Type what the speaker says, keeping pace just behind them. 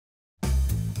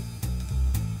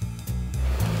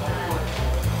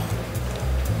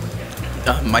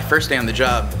My first day on the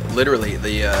job, literally,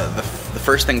 the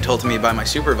first thing told to me by my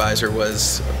supervisor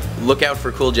was, look out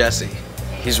for Cool Jesse.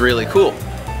 He's really cool.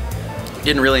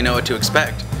 Didn't really know what to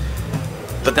expect.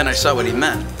 But then I saw what he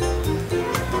meant.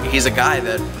 He's a guy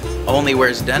that only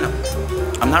wears denim.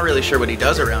 I'm not really sure what he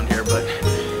does around here, but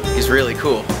he's really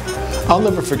cool. I'll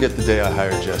never forget the day I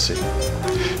hired Jesse.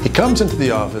 He comes into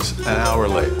the office an hour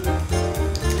late.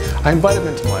 I invite him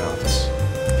into my office.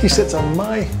 He sits on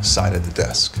my side of the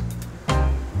desk.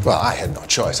 Well, I had no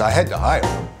choice. I had to hire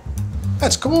him.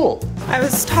 That's cool. I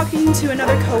was talking to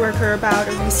another coworker about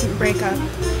a recent breakup,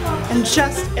 and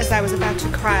just as I was about to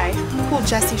cry, Cool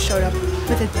Jesse showed up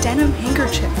with a denim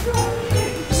handkerchief.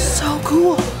 So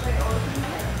cool.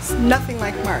 It's nothing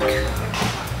like Mark.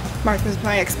 Mark was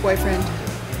my ex-boyfriend.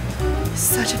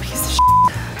 Such a piece of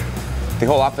shit. The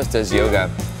whole office does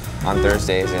yoga on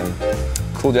Thursdays, and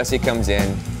Cool Jesse comes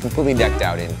in completely decked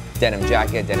out in denim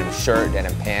jacket, denim shirt,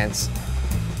 denim pants.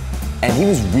 And he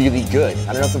was really good.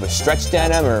 I don't know if it was stretch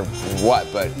denim or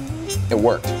what, but it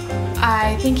worked.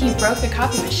 I think he broke the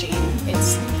copy machine. It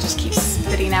just keeps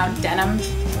spitting out denim.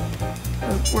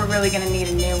 We're really gonna need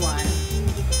a new one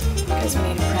because we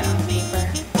need to print on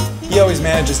paper. He always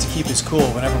manages to keep his cool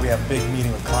whenever we have a big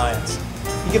meeting with clients.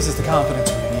 He gives us the confidence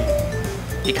we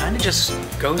need. He kind of just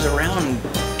goes around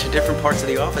to different parts of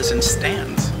the office and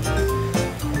stands.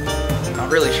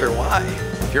 Not really sure why.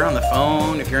 If you're on the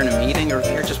phone, if you're in a meeting, or if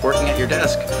you're just working at your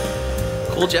desk,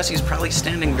 Cool Jesse's probably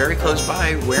standing very close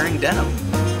by wearing denim.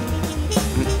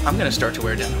 I'm gonna start to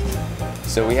wear denim.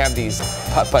 So we have these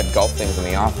putt-putt golf things in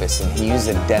the office, and he uses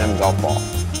a denim golf ball.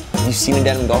 Have you seen a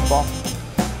denim golf ball?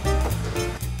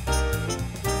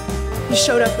 He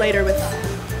showed up later with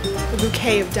a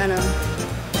bouquet of denim.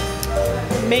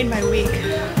 It made my week.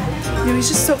 You know, he's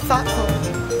just so thoughtful.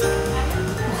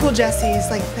 Cool Jesse is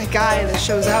like that guy that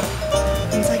shows up.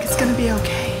 He's like, it's gonna be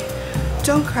okay.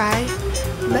 Don't cry.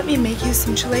 Let me make you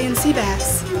some Chilean sea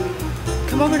bass.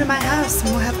 Come over to my house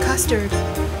and we'll have custard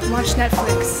and watch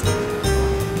Netflix.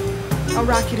 I'll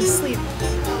rock you to sleep.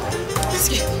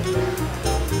 Excuse me.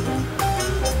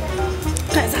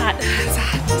 It's hot. It's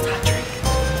hot. It's a hot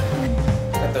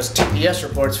drink. Got those TPS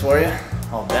reports for you.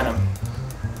 All denim.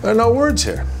 There are no words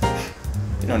here.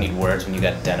 You don't need words when you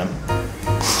got denim.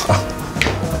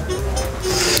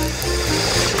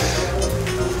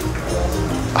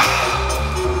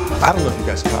 I don't know if you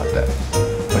guys caught that,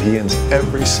 but he ends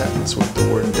every sentence with the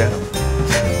word denim.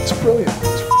 It's brilliant.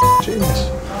 It's genius.